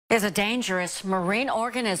Is a dangerous marine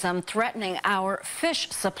organism threatening our fish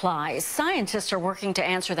supplies? Scientists are working to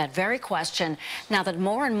answer that very question now that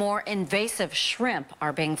more and more invasive shrimp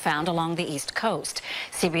are being found along the East Coast.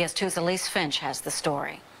 CBS 2's Elise Finch has the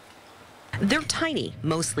story. They're tiny,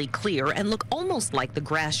 mostly clear, and look almost like the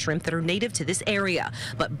grass shrimp that are native to this area.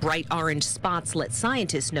 But bright orange spots let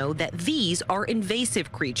scientists know that these are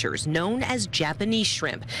invasive creatures known as Japanese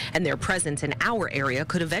shrimp, and their presence in our area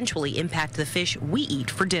could eventually impact the fish we eat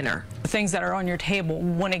for dinner. The things that are on your table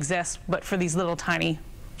wouldn't exist but for these little tiny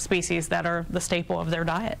species that are the staple of their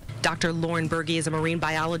diet. Dr. Lauren Berge is a marine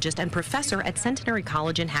biologist and professor at Centenary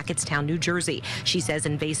College in Hackettstown, New Jersey. She says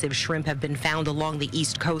invasive shrimp have been found along the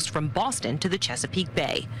East Coast from Boston to the Chesapeake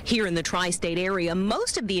Bay. Here in the tri-state area,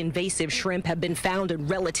 most of the invasive shrimp have been found in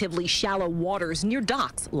relatively shallow waters near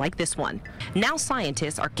docks like this one. Now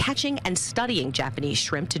scientists are catching and studying Japanese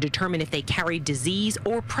shrimp to determine if they carry disease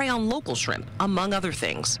or prey on local shrimp, among other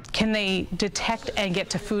things. Can they detect and get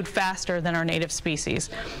to food faster than our native species?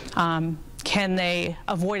 Can they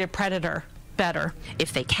avoid a predator better?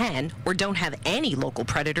 If they can or don't have any local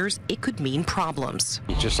predators, it could mean problems.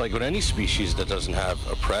 Just like with any species that doesn't have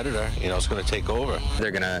a predator, it's going to take over.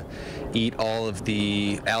 They're going to eat all of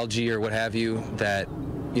the algae or what have you that,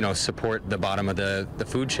 support the bottom of the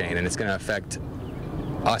food chain, and it's going to affect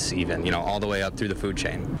us even, all the way up through the food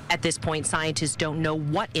chain. At this point, scientists don't know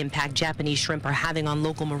what impact Japanese shrimp are having on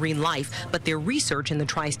local marine life, but their research in the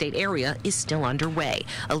tri-state area is still underway.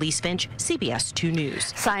 Elise Finch, CBS 2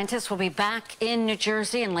 News. Scientists will be back in New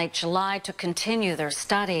Jersey in late July to continue their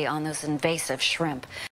study on those invasive shrimp.